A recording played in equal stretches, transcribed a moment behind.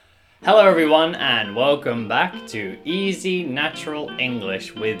Hello, everyone, and welcome back to Easy Natural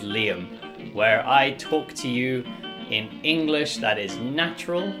English with Liam, where I talk to you in English that is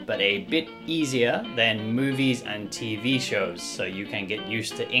natural but a bit easier than movies and TV shows, so you can get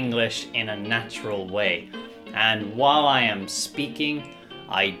used to English in a natural way. And while I am speaking,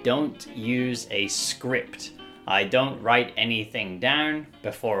 I don't use a script. I don't write anything down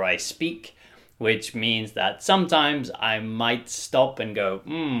before I speak, which means that sometimes I might stop and go,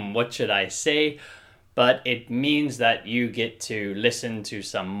 what should I say? But it means that you get to listen to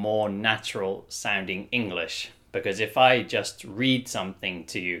some more natural sounding English. Because if I just read something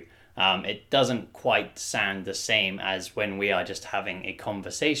to you, it doesn't quite sound the same as when we are just having a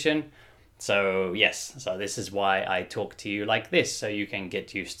conversation. So this is why I talk to you like this, so you can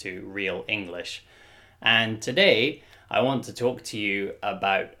get used to real English. And today I want to talk to you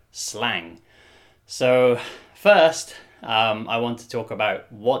about slang. So first, I want to talk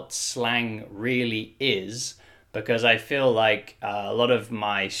about what slang really is, because I feel like a lot of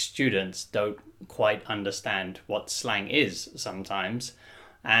my students don't quite understand what slang is sometimes.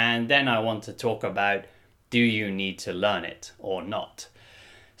 And then I want to talk about, do you need to learn it or not?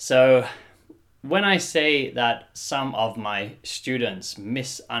 So when I say that some of my students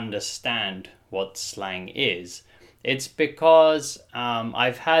misunderstand what slang is, it's because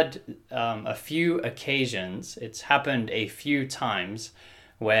I've had a few occasions, it's happened a few times,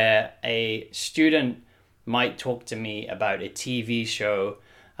 where a student might talk to me about a TV show,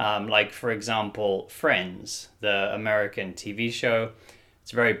 like for example, Friends, the American TV show. It's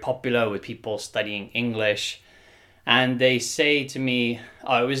very popular with people studying English. And they say to me,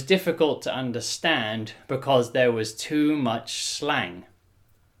 it was difficult to understand because there was too much slang.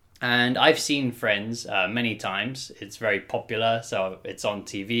 And I've seen Friends many times. It's very popular, so it's on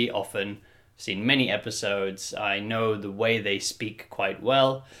TV often. I've seen many episodes. I know the way they speak quite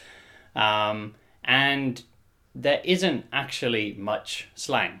well. And there isn't actually much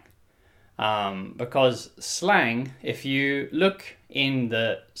slang. Because slang, if you look in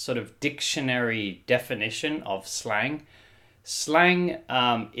the sort of dictionary definition of slang, slang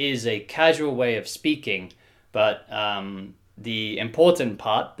is a casual way of speaking, but the important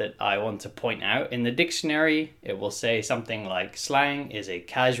part that I want to point out, in the dictionary, it will say something like slang is a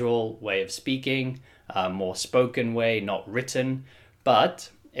casual way of speaking, a more spoken way, not written, but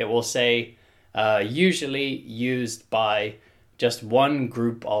it will say usually used by just one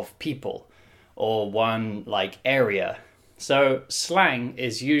group of people or one like area. So slang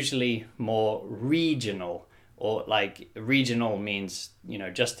is usually more regional, or like regional means,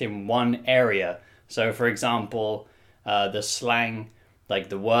 just in one area. So for example, the slang, like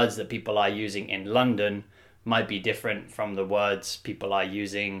the words that people are using in London, might be different from the words people are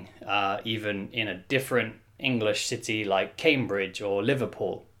using even in a different English city like Cambridge or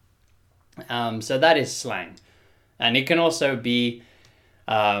Liverpool. So that is slang. And it can also be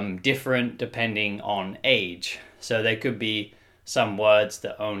different depending on age. So there could be some words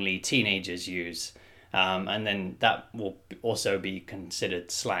that only teenagers use, and then that will also be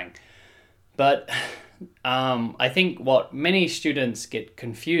considered slang. But I think what many students get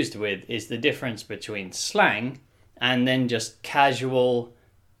confused with is the difference between slang and then just casual,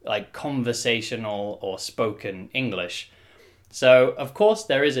 like conversational or spoken English. So, of course,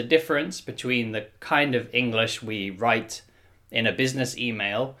 there is a difference between the kind of English we write in a business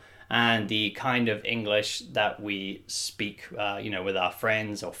email and the kind of English that we speak, with our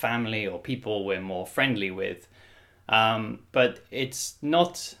friends or family or people we're more friendly with. But it's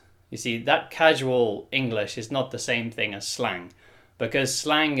not... You see, that casual English is not the same thing as slang, because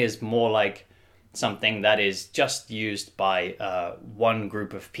slang is more like something that is just used by one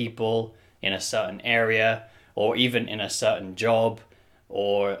group of people in a certain area, or even in a certain job,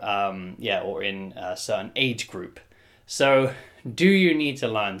 or in a certain age group. So, do you need to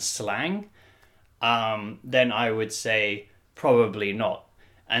learn slang? Then I would say probably not,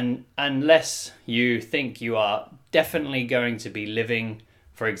 and unless you think you are definitely going to be living,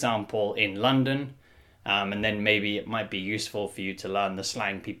 for example, in London, and then maybe it might be useful for you to learn the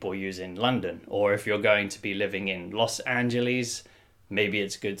slang people use in London. Or if you're going to be living in Los Angeles, maybe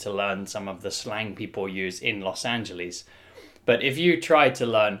it's good to learn some of the slang people use in Los Angeles. But if you try to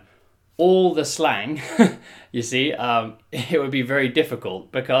learn all the slang, you see, it would be very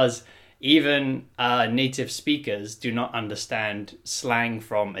difficult, because even native speakers do not understand slang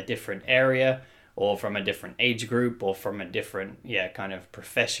from a different area, or from a different age group, or from a different kind of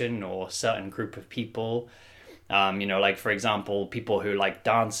profession or certain group of people. Like for example, people who like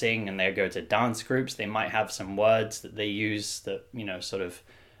dancing and they go to dance groups, they might have some words that they use that sort of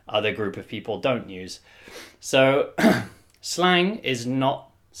other group of people don't use. So slang is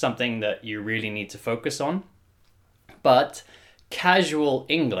not something that you really need to focus on. But casual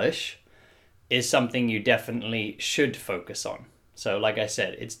English is something you definitely should focus on. So like I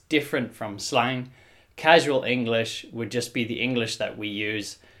said, it's different from slang. Casual English would just be the English that we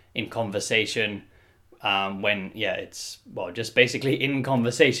use in conversation when, it's, just basically in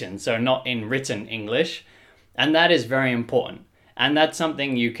conversation. So not in written English. And that is very important. And that's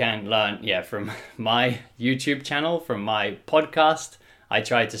something you can learn, from my YouTube channel, from my podcast. I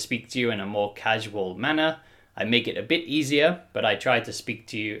try to speak to you in a more casual manner. I make it a bit easier, but I try to speak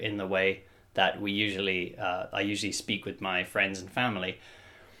to you in the way that I usually speak with my friends and family.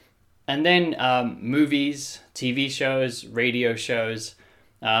 And then movies, TV shows, radio shows,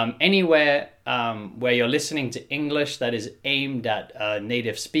 anywhere where you're listening to English that is aimed at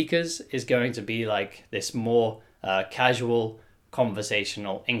native speakers is going to be like this more casual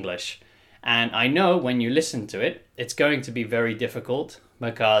conversational English. And I know when you listen to it, it's going to be very difficult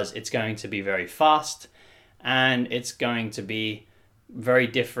because it's going to be very fast and it's going to be very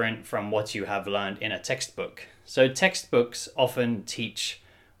different from what you have learned in a textbook. So textbooks often teach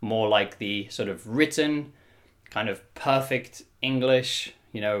more like the sort of written, kind of perfect English,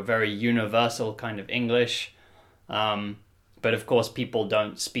 very universal kind of English. But of course, people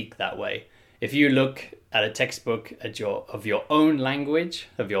don't speak that way. If you look at a textbook of your own language,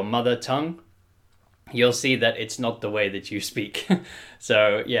 of your mother tongue, you'll see that it's not the way that you speak.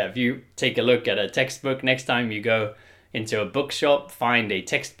 So if you take a look at a textbook, next time you go into a bookshop, find a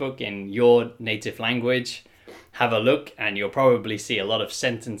textbook in your native language, have a look, and you'll probably see a lot of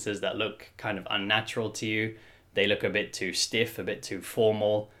sentences that look kind of unnatural to you. They look a bit too stiff, a bit too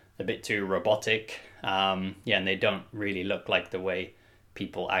formal, a bit too robotic. And they don't really look like the way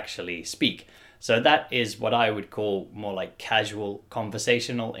people actually speak. So that is what I would call more like casual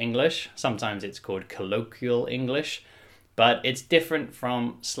conversational English. Sometimes it's called colloquial English, but it's different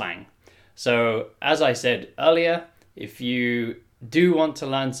from slang. So as I said earlier, if you do want to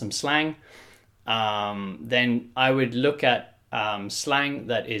learn some slang, then I would look at slang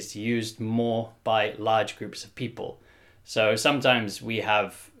that is used more by large groups of people. So sometimes we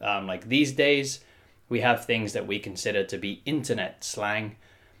have, like these days, we have things that we consider to be internet slang.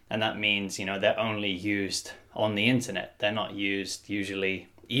 And that means, they're only used on the internet. They're not used usually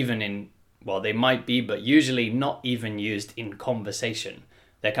even they might be, but usually not even used in conversation.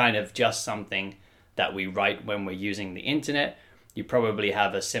 They're kind of just something that we write when we're using the internet. You probably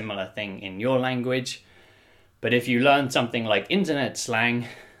have a similar thing in your language. But if you learn something like internet slang,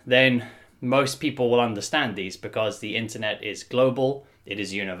 then most people will understand these because the internet is global, it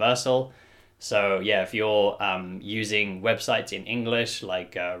is universal. So if you're using websites in English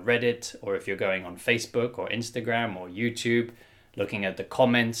like Reddit, or if you're going on Facebook or Instagram or YouTube, looking at the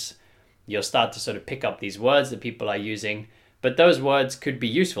comments, you'll start to sort of pick up these words that people are using. But those words could be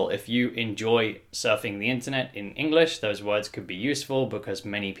useful. If you enjoy surfing the internet in English, those words could be useful because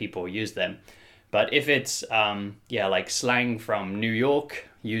many people use them. But if it's like slang from New York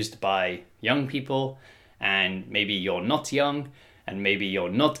used by young people, and maybe you're not young, and maybe you're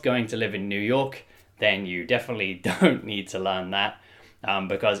not going to live in New York, then you definitely don't need to learn that.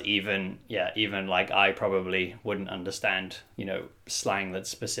 Because even like I probably wouldn't understand, slang that's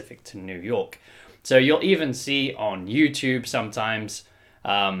specific to New York. So you'll even see on YouTube sometimes,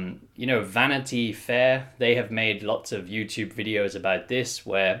 Vanity Fair, they have made lots of YouTube videos about this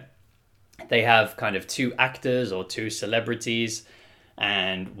where they have kind of two actors or two celebrities,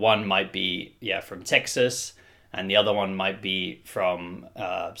 and one might be, from Texas, and the other one might be from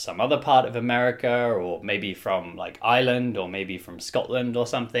some other part of America, or maybe from like Ireland, or maybe from Scotland or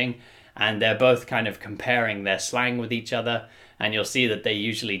something. And they're both kind of comparing their slang with each other. And you'll see that they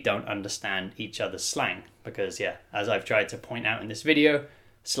usually don't understand each other's slang. Because as I've tried to point out in this video,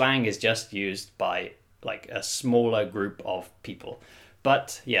 slang is just used by like a smaller group of people.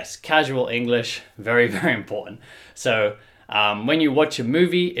 But yes, casual English, very, very important. So when you watch a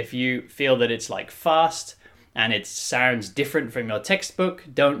movie, if you feel that it's like fast, and it sounds different from your textbook,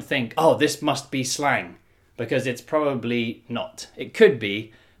 don't think, oh, this must be slang, because it's probably not. It could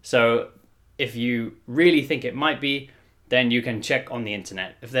be. So if you really think it might be, then you can check on the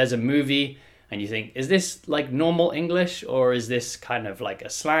internet. If there's a movie and you think, is this like normal English or is this kind of like a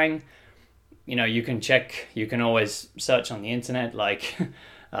slang? You can check, you can always search on the internet like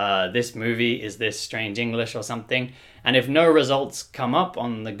this movie, is this strange English or something? And if no results come up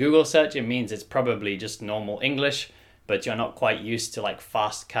on the Google search, it means it's probably just normal English, but you're not quite used to like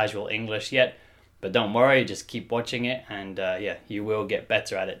fast casual English yet. But don't worry, just keep watching it, and you will get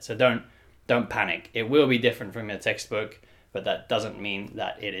better at it. So don't panic. It will be different from your textbook, but that doesn't mean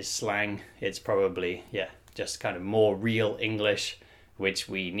that it is slang. It's probably just kind of more real English which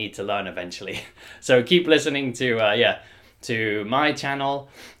we need to learn eventually. So keep listening to my channel.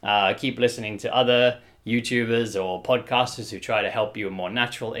 Keep listening to other YouTubers or podcasters who try to help you in more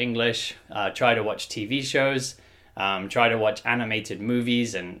natural English. Try to watch TV shows. Try to watch animated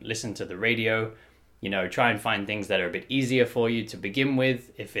movies and listen to the radio. Try and find things that are a bit easier for you to begin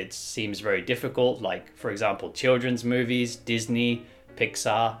with if it seems very difficult, like, for example, children's movies, Disney,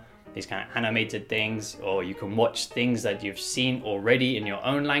 Pixar, these kind of animated things. Or you can watch things that you've seen already in your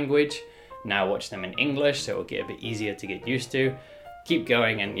own language. Now watch them in English, so it'll get a bit easier to get used to. Keep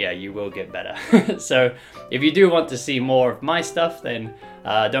going, and you will get better. So if you do want to see more of my stuff, then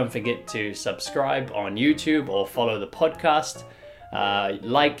don't forget to subscribe on YouTube or follow the podcast.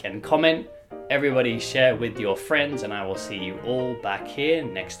 Like and comment. Everybody share with your friends, and I will see you all back here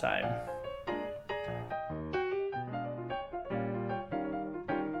next time.